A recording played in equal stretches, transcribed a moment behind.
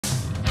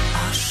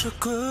Oh,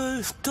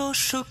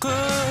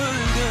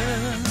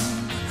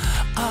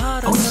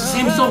 it's the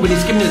same song, but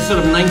it's given it a sort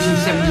of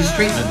 1970s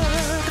treatment.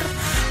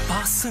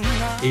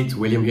 It's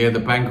William here, the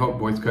Bangkok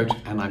voice coach,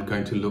 and I'm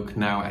going to look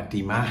now at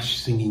Dimash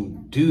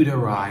singing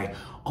Duderai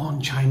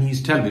on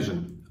Chinese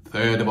television,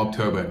 3rd of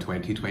October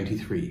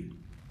 2023.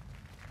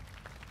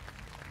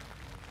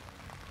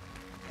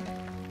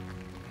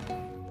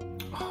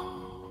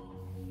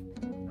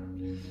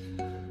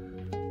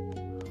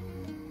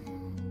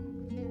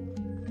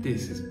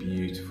 This is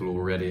beautiful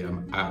already.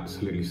 I'm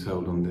absolutely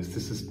sold on this.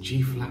 This is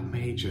G flat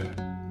major,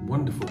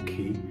 wonderful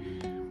key.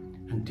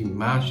 And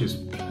Dimash is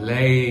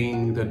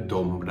playing the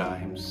Duderai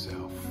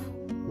himself.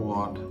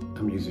 What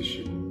a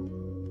musician.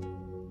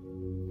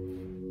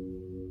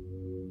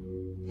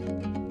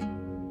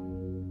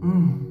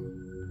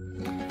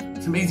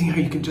 It's amazing how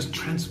you can just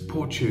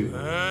transport you.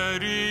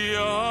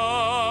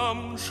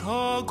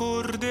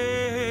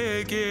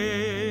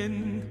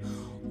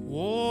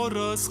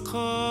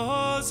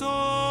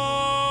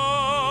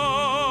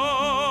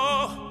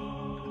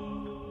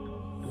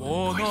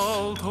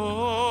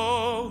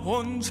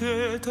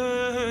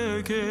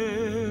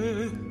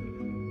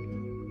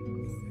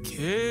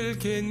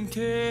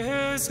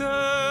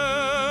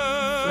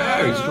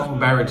 Very strong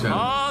baritone.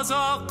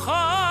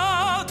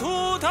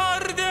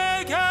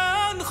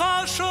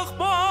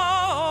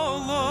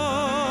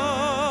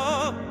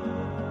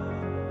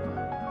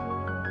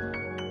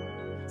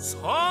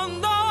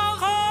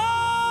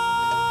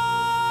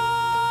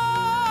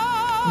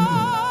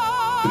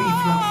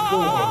 B-flat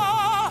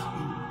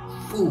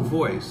 4, full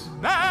voice.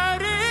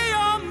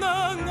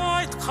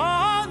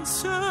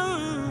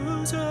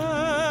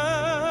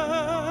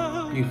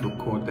 Beautiful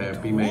chord there,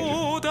 B major.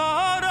 Oh.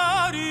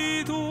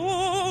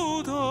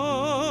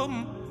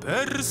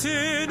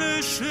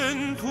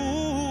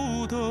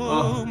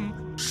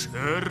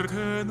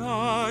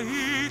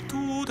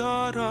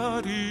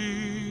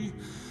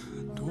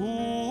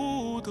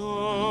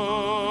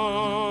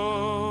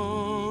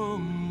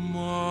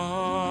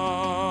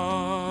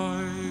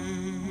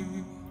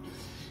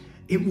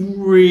 It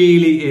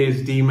really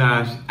is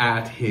Dimash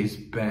at his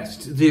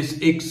best. This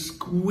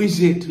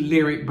exquisite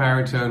lyric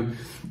baritone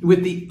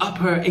with the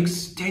upper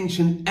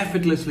extension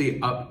effortlessly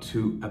up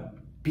to a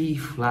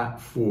B-flat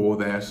 4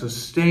 there,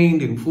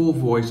 sustained in full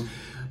voice,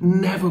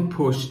 never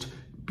pushed,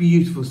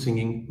 beautiful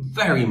singing,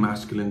 very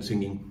masculine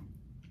singing.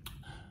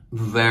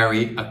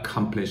 Very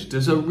accomplished.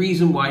 There's a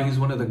reason why he's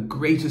one of the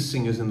greatest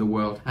singers in the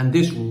world, and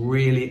this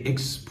really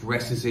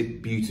expresses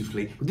it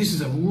beautifully. This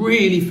is a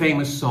really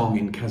famous song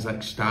in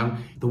Kazakhstan.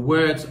 The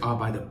words are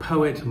by the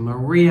poet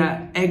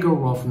Maria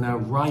Egorovna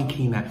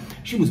Rykina.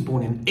 She was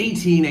born in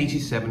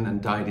 1887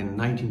 and died in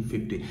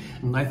 1950.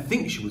 And I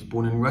think she was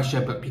born in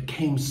Russia, but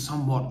became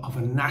somewhat of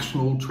a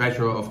national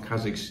treasure of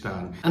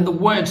Kazakhstan. And the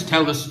words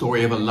tell the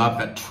story of a love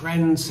that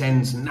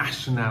transcends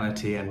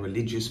nationality and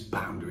religious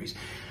boundaries.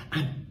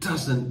 And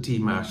doesn't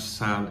Dimash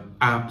sound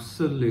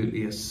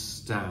absolutely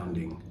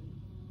astounding?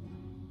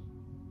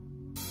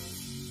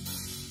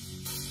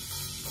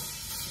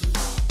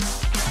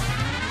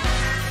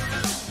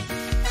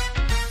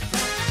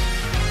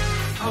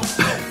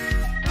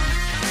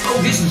 Oh,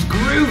 this is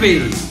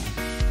groovy!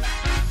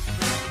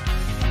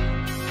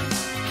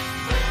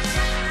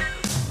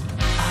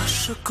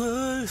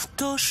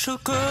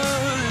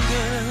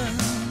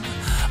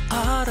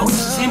 Oh, it's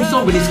the same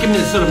song, but it's given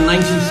it a sort of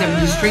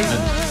 1970s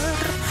treatment.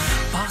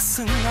 This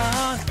is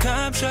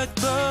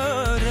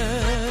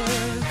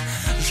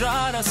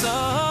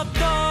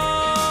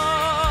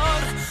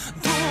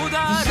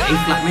A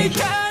flat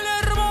major.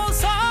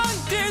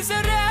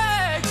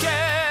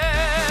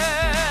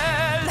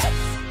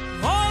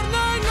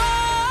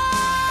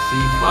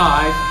 C5.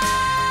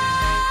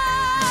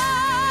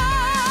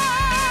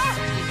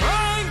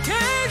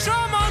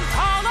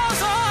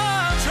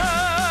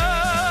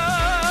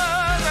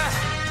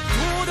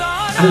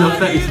 I love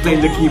that he's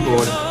playing the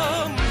keyboard.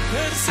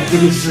 I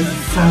think it's just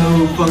so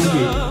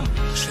funky,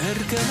 so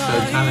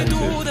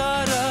talented,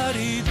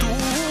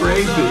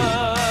 crazy.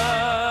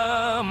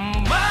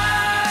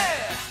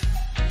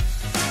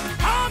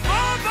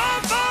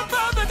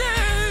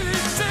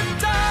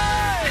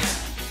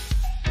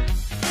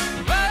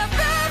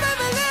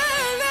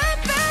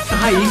 It's a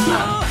high E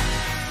flat.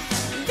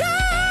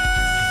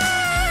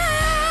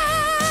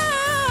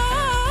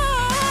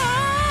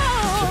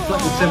 It's a flat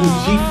with 7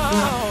 G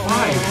flat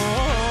 5.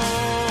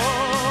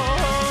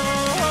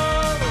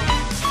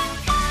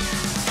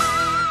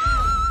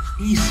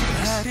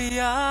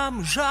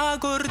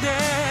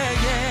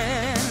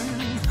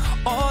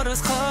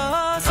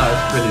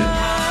 That's brilliant.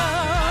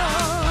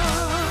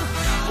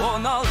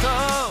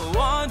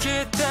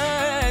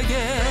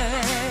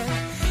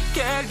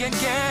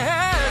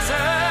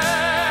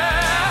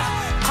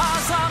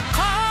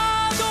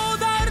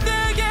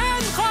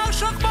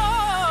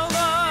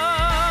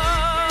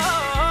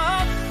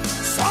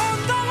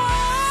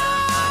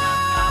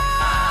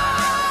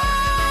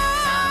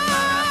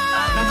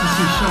 That's a C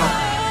sharp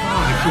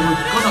 5, so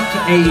we've gone up to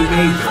A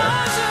major.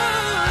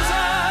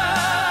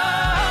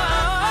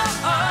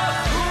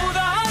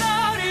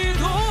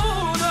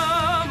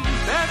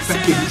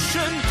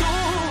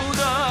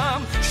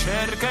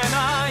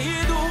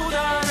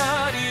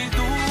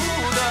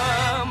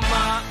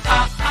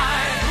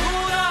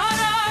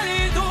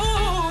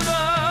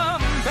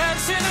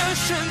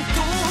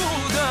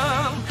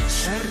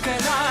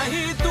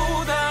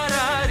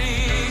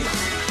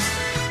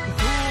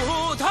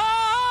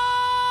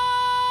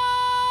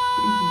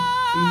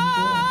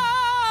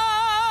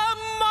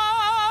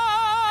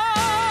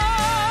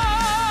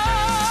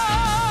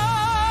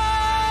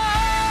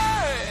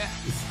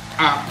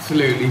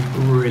 Absolutely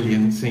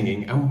brilliant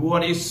singing, and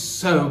what is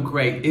so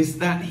great is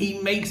that he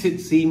makes it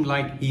seem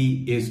like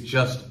he is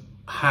just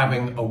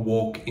having a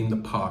walk in the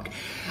park,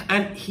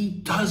 and he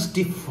does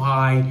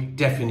defy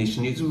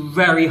definition. It's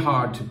very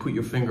hard to put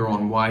your finger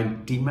on why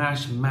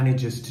Dimash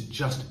manages to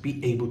just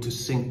be able to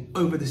sing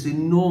over this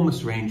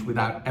enormous range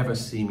without ever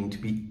seeming to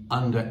be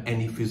under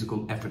any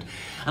physical effort.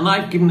 And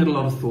I've given it a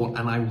lot of thought,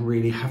 and I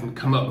really haven't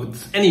come up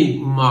with any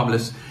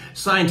marvelous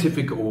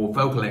scientific or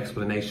vocal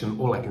explanation.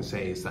 All I can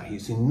say is that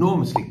he's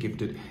enormously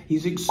gifted,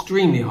 he's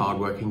extremely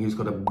hardworking, he's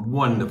got a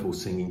wonderful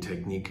singing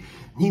technique,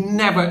 he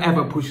never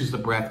ever pushes the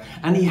breath,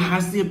 and he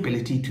has the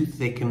ability to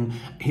thicken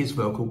his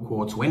vocal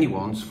cords when he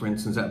wants. For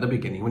instance, at the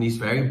beginning when he's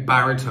very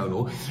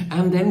baritonal,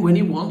 and then when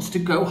he wants to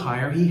go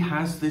higher, he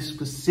has this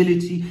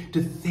facility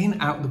to thin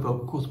out the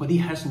vocal cords, but he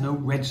has no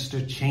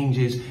register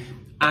changes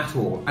at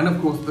all. And of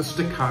course the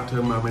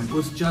staccato moment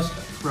was just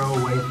a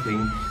throwaway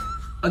thing.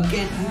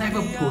 Again,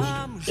 never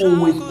pushed,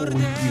 always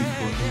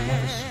beautiful, and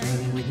never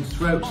straining with his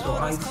throat. So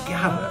I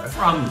gather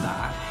from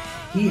that,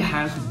 he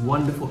has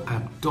wonderful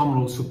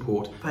abdominal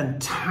support,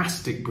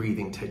 fantastic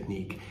breathing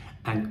technique,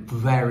 and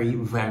very,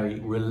 very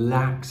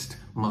relaxed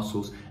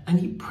muscles. And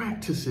he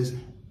practices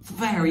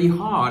very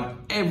hard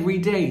every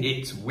day.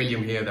 It's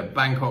William here, the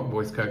Bangkok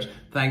voice coach.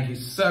 Thank you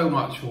so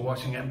much for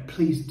watching, and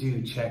please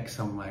do check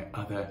some of my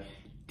other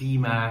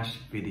Dimash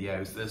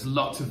videos. There's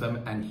lots of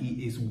them, and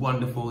he is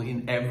wonderful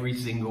in every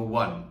single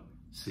one.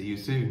 See you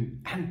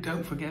soon, and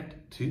don't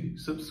forget to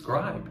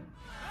subscribe.